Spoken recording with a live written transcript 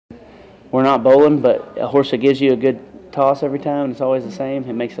we're not bowling, but a horse that gives you a good toss every time and it's always the same,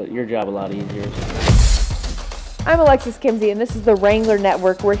 it makes your job a lot easier. I'm Alexis Kimzey, and this is the Wrangler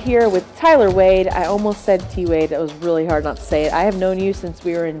Network. We're here with Tyler Wade. I almost said T-Wade. That was really hard not to say it. I have known you since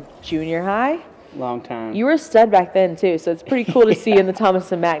we were in junior high. Long time. You were a stud back then, too, so it's pretty cool to see you in the Thomas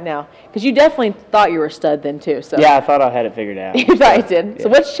 & Mack now. Because you definitely thought you were a stud then, too. So. Yeah, I thought I had it figured out. You thought you did. Yeah. So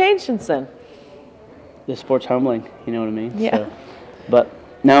what's changed since then? The sport's humbling, you know what I mean? Yeah. So, but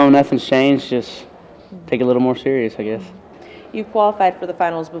no, nothing's changed. Just take it a little more serious, I guess. You've qualified for the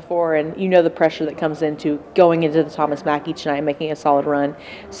finals before, and you know the pressure that comes into going into the Thomas Mack each night, making a solid run.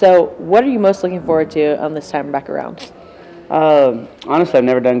 So what are you most looking forward to on this time back around? Honestly, I've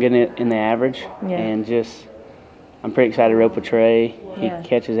never done good in the average, yeah. and just I'm pretty excited to rope with Trey. Yeah. He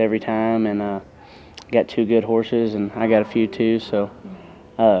catches every time, and got 2 good horses, and I got a few too. So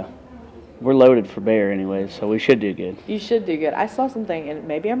we're loaded for Bear anyways, so we should do good. You should do good. I saw something, and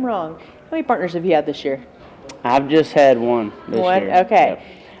maybe I'm wrong. How many partners have you had this year? I've just had one this year. Okay.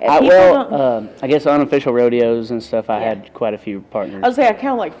 Yep. I guess unofficial rodeos and stuff, I had quite a few partners. I was saying I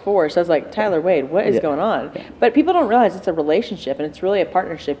counted like 4, so I was like, Tyler Wade, what is going on? Yeah. But people don't realize it's a relationship, and it's really a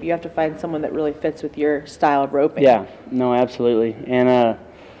partnership. You have to find someone that really fits with your style of roping. Yeah, no, absolutely. And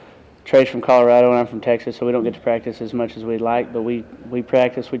Trey's from Colorado, and I'm from Texas, so we don't get to practice as much as we'd like, but we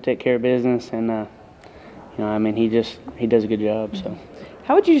practice, we take care of business, and you know, I mean, he does a good job. So,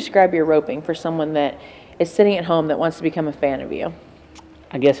 how would you describe your roping for someone that is sitting at home that wants to become a fan of you?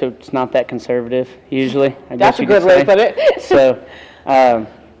 I guess it's not that conservative usually. That's a good way to put it. So,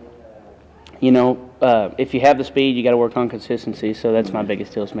 you know, if you have the speed, you got to work on consistency. So that's my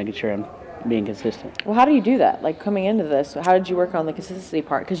biggest deal, is making sure I'm being consistent. Well, how do you do that? Like coming into this, how did you work on the consistency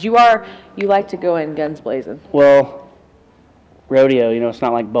part? Because you like to go in guns blazing. Well, rodeo, you know, it's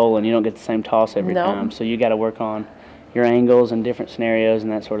not like bowling. You don't get the same toss every time. So you got to work on your angles and different scenarios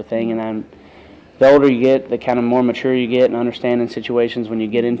and that sort of thing. And the older you get, the kind of more mature you get and understanding situations when you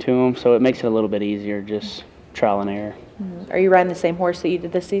get into them. So it makes it a little bit easier, just trial and error. Are you riding the same horse that you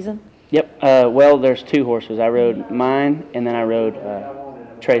did this season? Yep. Well, there's 2 horses. I rode mine, and then I rode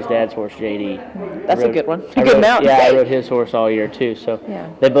Trey's dad's horse, JD. That's a good one. A good mount. Yeah, I rode his horse all year too. So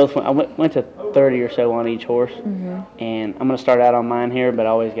they both went. I went to 30 or so on each horse, and I'm going to start out on mine here, but I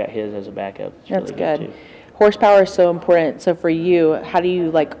always got his as a backup. That's really good too. Horsepower is so important. So for you, what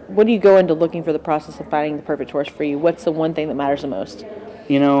do you go into looking for the process of finding the perfect horse for you? What's the one thing that matters the most?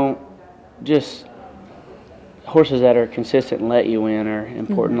 You know, just horses that are consistent and let you win are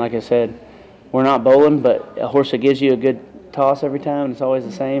important. Like I said, we're not bowling, but a horse that gives you a good toss every time and it's always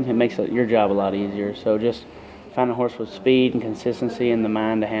the same, it makes your job a lot easier. So just find a horse with speed and consistency and the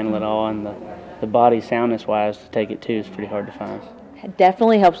mind to handle it all, and the body soundness-wise to take it too is pretty hard to find. It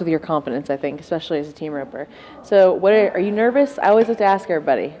definitely helps with your confidence, I think, especially as a team roper. So are you nervous? I always like to ask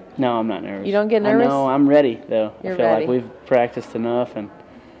everybody. No, I'm not nervous. You don't get nervous? No, I'm ready, though. You're I feel ready. like we've practiced enough, and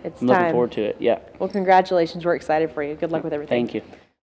I'm looking forward to it. Yeah. Well, congratulations. We're excited for you. Good luck with everything. Thank you.